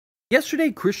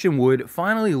Yesterday, Christian Wood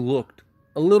finally looked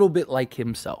a little bit like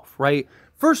himself, right?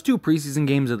 First two preseason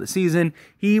games of the season,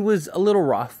 he was a little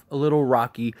rough, a little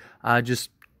rocky,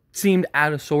 just seemed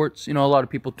out of sorts. You know, a lot of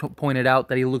people pointed out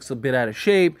that he looks a bit out of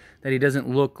shape, that he doesn't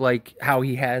look like how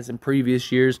he has in previous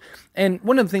years. And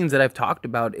one of the things that I've talked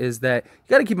about is that you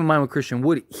got to keep in mind with Christian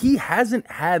Wood, he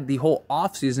hasn't had the whole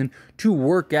offseason to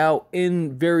work out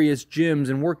in various gyms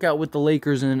and work out with the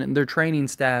Lakers and their training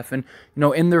staff and, you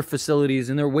know, in their facilities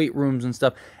and their weight rooms and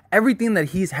stuff. Everything that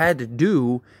he's had to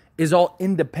do is all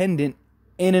independent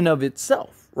in and of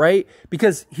itself, right?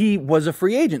 Because he was a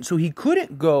free agent, so he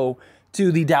couldn't go to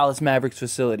the Dallas Mavericks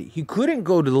facility. He couldn't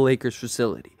go to the Lakers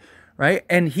facility, right?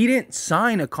 And he didn't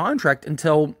sign a contract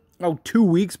until 2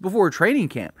 weeks before training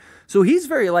camp. So he's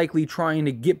very likely trying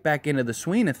to get back into the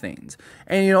swing of things.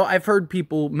 And, you know, I've heard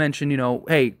people mention, you know,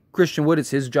 hey, Christian Wood, it's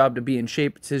his job to be in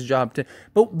shape. It's his job to,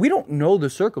 but we don't know the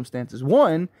circumstances.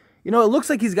 One, you know, it looks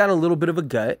like he's got a little bit of a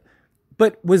gut,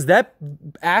 but was that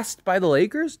asked by the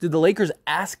Lakers? Did the Lakers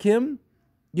ask him,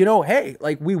 you know, hey,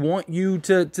 like, we want you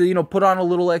to you know, put on a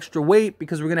little extra weight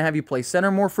because we're going to have you play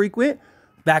center more frequent?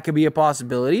 That could be a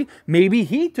possibility. Maybe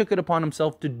he took it upon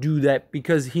himself to do that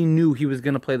because he knew he was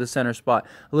going to play the center spot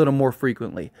a little more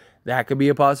frequently. That could be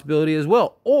a possibility as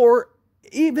well. Or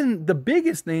even the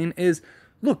biggest thing is,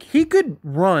 look, he could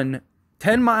run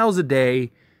 10 miles a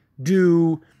day,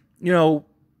 do, you know,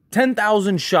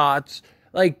 10,000 shots,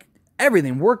 like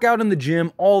everything, work out in the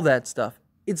gym, all that stuff.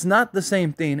 It's not the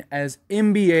same thing as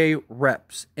NBA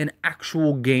reps and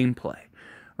actual gameplay,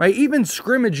 right? Even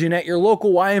scrimmaging at your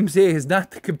local YMCA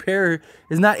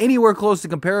is not anywhere close to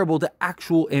comparable to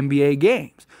actual NBA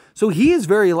games. So he is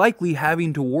very likely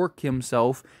having to work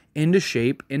himself into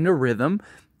shape, into rhythm,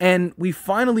 and we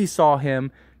finally saw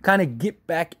him kind of get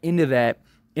back into that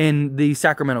in the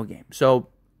Sacramento game. So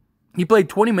he played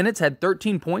 20 minutes, had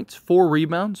 13 points, 4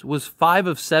 rebounds, was 5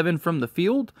 of 7 from the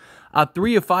field,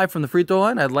 3 of 5 from the free throw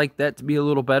line. I'd like that to be a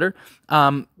little better.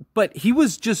 But he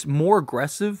was just more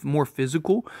aggressive, more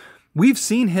physical. We've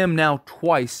seen him now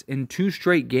twice in 2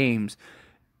 straight games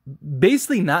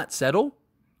basically not settle.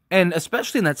 And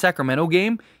especially in that Sacramento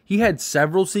game, he had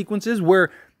several sequences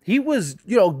where he was,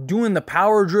 you know, doing the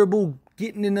power dribble,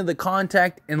 getting into the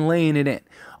contact and laying it in.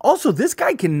 Also, this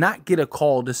guy cannot get a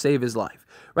call to save his life.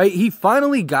 Right, he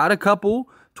finally got a couple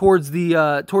towards the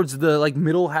like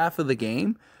middle half of the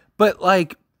game, but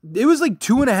like it was like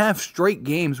 2.5 straight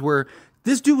games where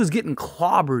this dude was getting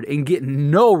clobbered and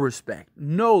getting no respect,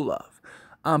 no love.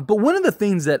 But one of the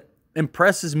things that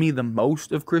impresses me the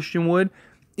most of Christian Wood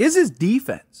is his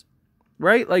defense,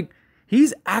 right? Like,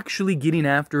 he's actually getting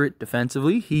after it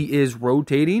defensively. He is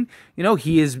rotating. You know,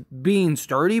 he is being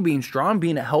sturdy, being strong,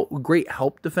 being a great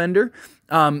help defender.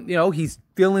 You know, he's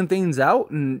filling things out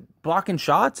and blocking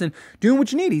shots and doing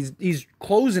what you need. He's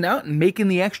closing out and making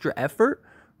the extra effort,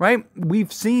 right?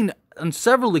 We've seen on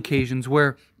several occasions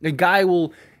where a guy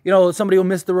will, you know, somebody will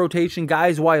miss the rotation,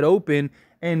 guy's wide open,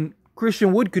 and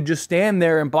Christian Wood could just stand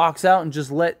there and box out and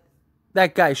just let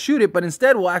that guy shoot it, but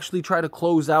instead will actually try to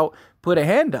close out, put a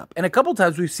hand up. And a couple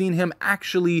times we've seen him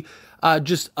actually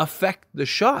just affect the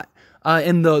shot.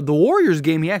 In the Warriors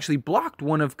game, he actually blocked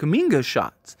one of Kuminga's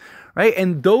shots, right?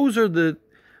 And those are the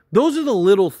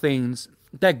little things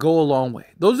that go a long way.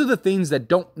 Those are the things that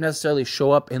don't necessarily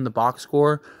show up in the box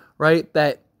score, right?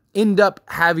 That end up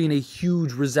having a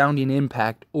huge resounding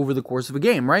impact over the course of a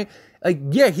game, right? Like,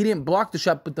 yeah, he didn't block the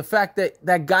shot, but the fact that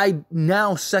that guy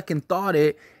now second thought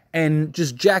it and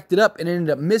just jacked it up and ended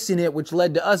up missing it, which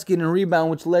led to us getting a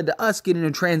rebound, which led to us getting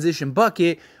a transition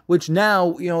bucket, which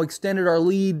now, you know, extended our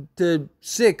lead to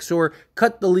 6 or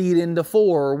cut the lead into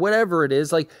 4 or whatever it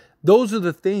is. Like, those are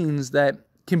the things that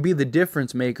can be the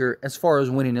difference maker as far as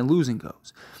winning and losing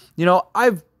goes. You know,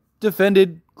 I've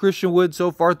defended Christian Wood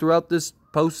so far throughout this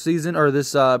postseason or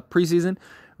this preseason,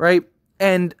 right?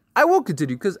 And I will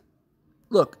continue because,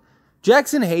 look,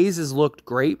 Jackson Hayes has looked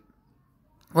great.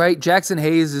 Right, Jackson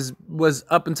Hayes was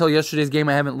up until yesterday's game.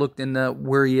 I haven't looked in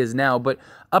where he is now, but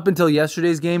up until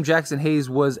yesterday's game, Jackson Hayes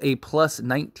was a plus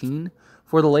 19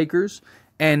 for the Lakers.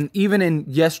 And even in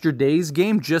yesterday's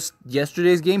game, just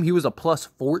yesterday's game, he was a plus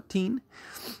 14.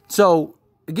 So,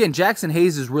 again, Jackson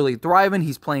Hayes is really thriving.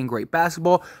 He's playing great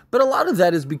basketball. But a lot of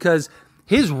that is because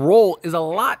his role is a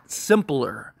lot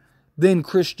simpler than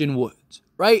Christian Wood's.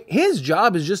 Right? His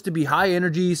job is just to be high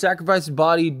energy, sacrifice his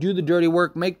body, do the dirty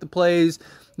work, make the plays,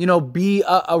 you know, be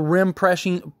a rim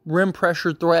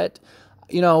pressure threat,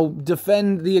 you know,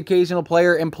 defend the occasional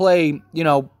player and play, you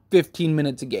know, 15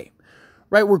 minutes a game.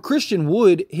 Right? Where Christian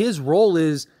Wood, his role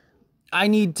is I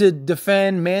need to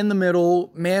defend, man the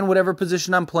middle, man whatever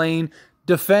position I'm playing,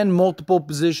 defend multiple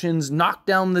positions, knock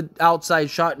down the outside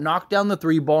shot, knock down the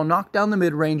three ball, knock down the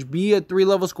mid-range, be a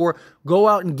 3-level scorer, go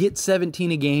out and get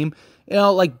 17 a game. You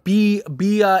know, like be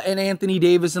an Anthony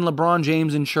Davis and LeBron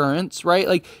James insurance, right?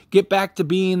 Like get back to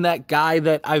being that guy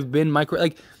that I've been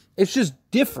like it's just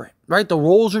different, right? The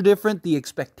roles are different, the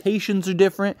expectations are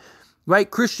different, right?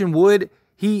 Christian Wood,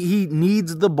 he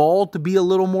needs the ball to be a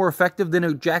little more effective than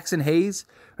a Jackson Hayes.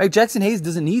 Right? Jackson Hayes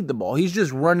doesn't need the ball. He's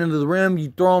just running to the rim.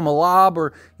 You throw him a lob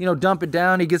or, you know, dump it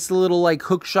down. He gets a little like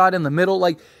hook shot in the middle.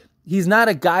 Like he's not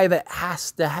a guy that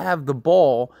has to have the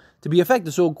ball to be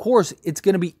effective. So of course it's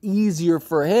going to be easier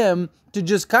for him to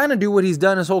just kind of do what he's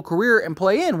done his whole career and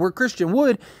play in. Where Christian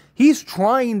Wood, he's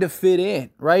trying to fit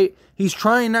in, right? He's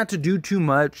trying not to do too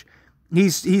much.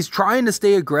 He's trying to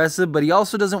stay aggressive, but he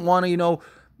also doesn't want to, you know,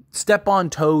 step on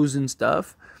toes and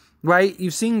stuff. Right?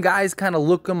 You've seen guys kind of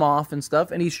look him off and stuff,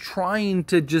 and he's trying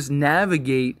to just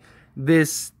navigate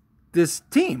this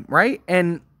team, right?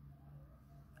 And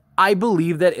I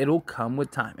believe that it'll come with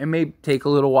time. It may take a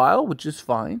little while, which is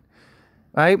fine,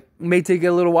 right? It may take a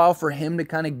little while for him to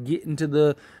kind of get into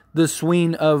the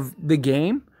swing of the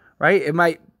game, right? It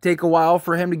might take a while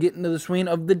for him to get into the swing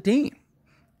of the team.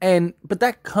 But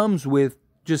that comes with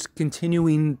just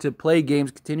continuing to play games,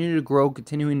 continuing to grow,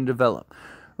 continuing to develop.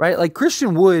 Right? Like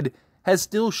Christian Wood has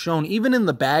still shown, even in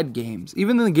the bad games,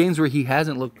 even in the games where he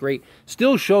hasn't looked great,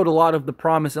 still showed a lot of the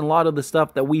promise and a lot of the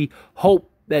stuff that we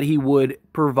hope that he would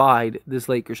provide this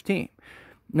Lakers team.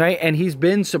 Right? And he's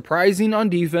been surprising on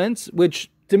defense,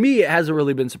 which to me it hasn't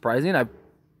really been surprising. I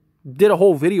did a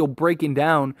whole video breaking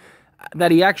down that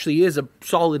he actually is a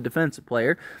solid defensive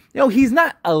player. You know, he's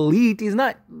not elite. He's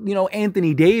not, you know,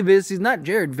 Anthony Davis. He's not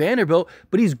Jared Vanderbilt,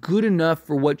 but he's good enough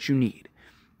for what you need.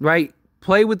 Right?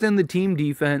 Play within the team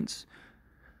defense.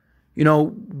 You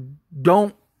know,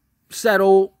 don't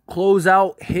settle, close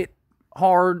out, hit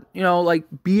hard. You know, like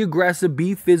be aggressive,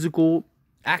 be physical,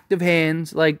 active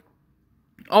hands, like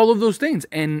all of those things.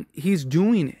 And he's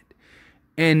doing it.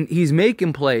 And he's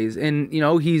making plays. And, you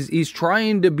know, he's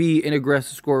trying to be an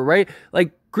aggressive scorer, right?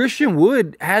 Like Christian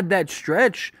Wood had that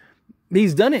stretch.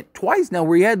 He's done it twice now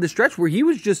where he had the stretch where he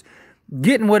was just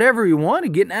getting whatever he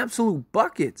wanted, getting absolute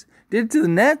buckets. Did it to the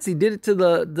Nets. He did it to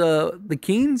the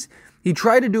Kings. He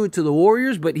tried to do it to the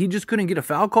Warriors, but he just couldn't get a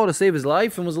foul call to save his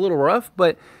life and was a little rough.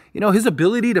 But, you know, his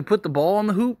ability to put the ball on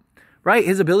the hoop, right?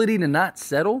 His ability to not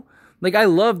settle. Like, I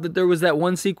love that there was that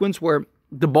one sequence where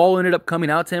the ball ended up coming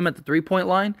out to him at the three-point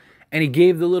line, and he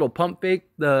gave the little pump fake,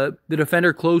 the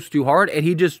defender close too hard, and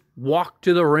he just walked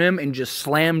to the rim and just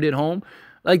slammed it home.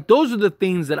 Like, those are the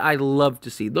things that I love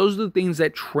to see. Those are the things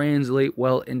that translate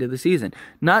well into the season.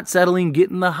 Not settling,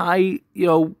 getting the high, you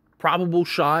know, probable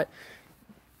shot,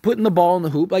 putting the ball in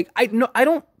the hoop. Like, I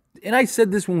don't, and I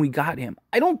said this when we got him,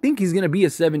 I don't think he's going to be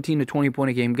a 17 to 20 point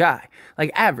a game guy.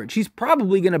 Like, average. He's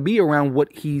probably going to be around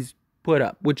what he's put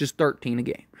up, which is 13 a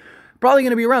game. Probably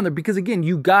going to be around there because, again,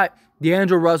 you got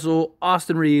D'Angelo Russell,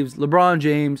 Austin Reeves, LeBron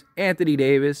James, Anthony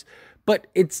Davis, but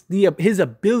it's his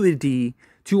ability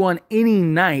to on any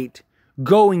night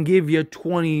go and give you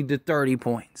 20 to 30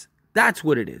 points. That's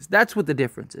what it is. That's what the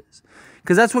difference is.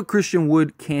 Because that's what Christian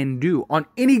Wood can do. On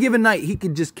any given night, he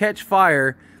can just catch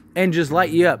fire and just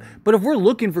light you up. But if we're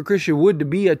looking for Christian Wood to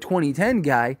be a 2010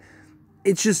 guy,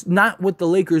 it's just not what the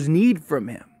Lakers need from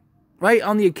him. Right?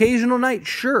 On the occasional night,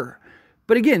 sure.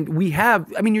 But again,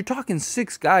 you're talking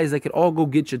 6 guys that could all go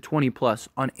get you 20 plus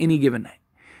on any given night.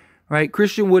 Right?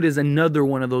 Christian Wood is another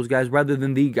one of those guys rather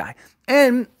than the guy.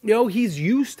 And, you know, he's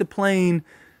used to playing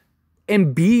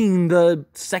and being the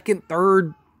second,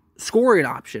 third scoring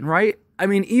option, right? I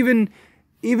mean,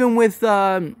 even with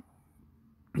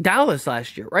Dallas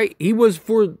last year, right? He was,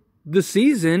 for the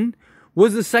season,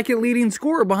 was the second leading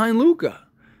scorer behind Luka.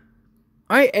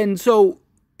 Right? And so,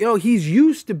 you know, he's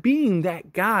used to being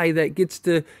that guy that gets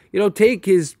to, you know, take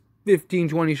his 15,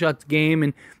 20 shots a game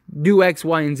and do X,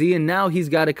 Y, and Z. And now he's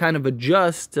got to kind of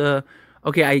adjust to,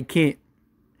 okay, I can't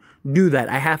do that.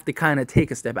 I have to kind of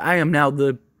take a step. I am now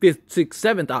the 5th, 6th,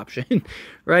 7th option,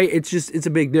 right? It's a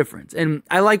big difference. And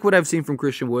I like what I've seen from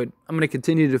Christian Wood. I'm going to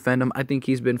continue to defend him. I think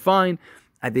he's been fine.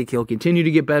 I think he'll continue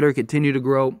to get better, continue to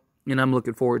grow, and I'm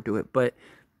looking forward to it. But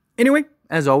anyway,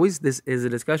 as always, this is a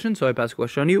discussion, so I pass the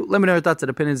question on you. Let me know your thoughts and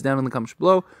opinions down in the comments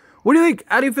below. What do you think?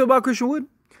 How do you feel about Christian Wood?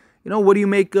 You know, what do you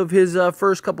make of his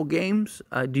first couple games?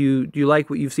 Do you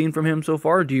like what you've seen from him so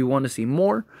far? Do you want to see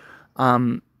more?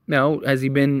 Has he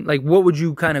been, like, what would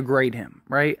you kind of grade him,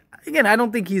 right? Again, I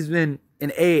don't think he's been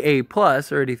an AA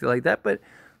plus or anything like that, but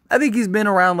I think he's been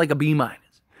around like a B minus,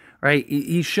 right?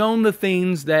 He's shown the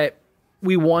things that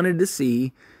we wanted to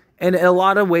see, and in a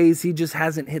lot of ways, he just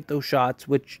hasn't hit those shots,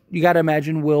 which you got to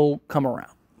imagine will come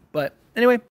around. But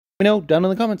anyway, let me know down in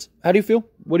the comments. How do you feel?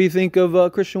 What do you think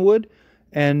of Christian Wood?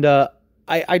 And I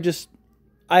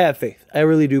have faith. I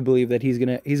really do believe that he's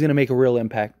gonna make a real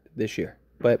impact this year.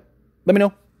 But let me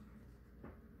know.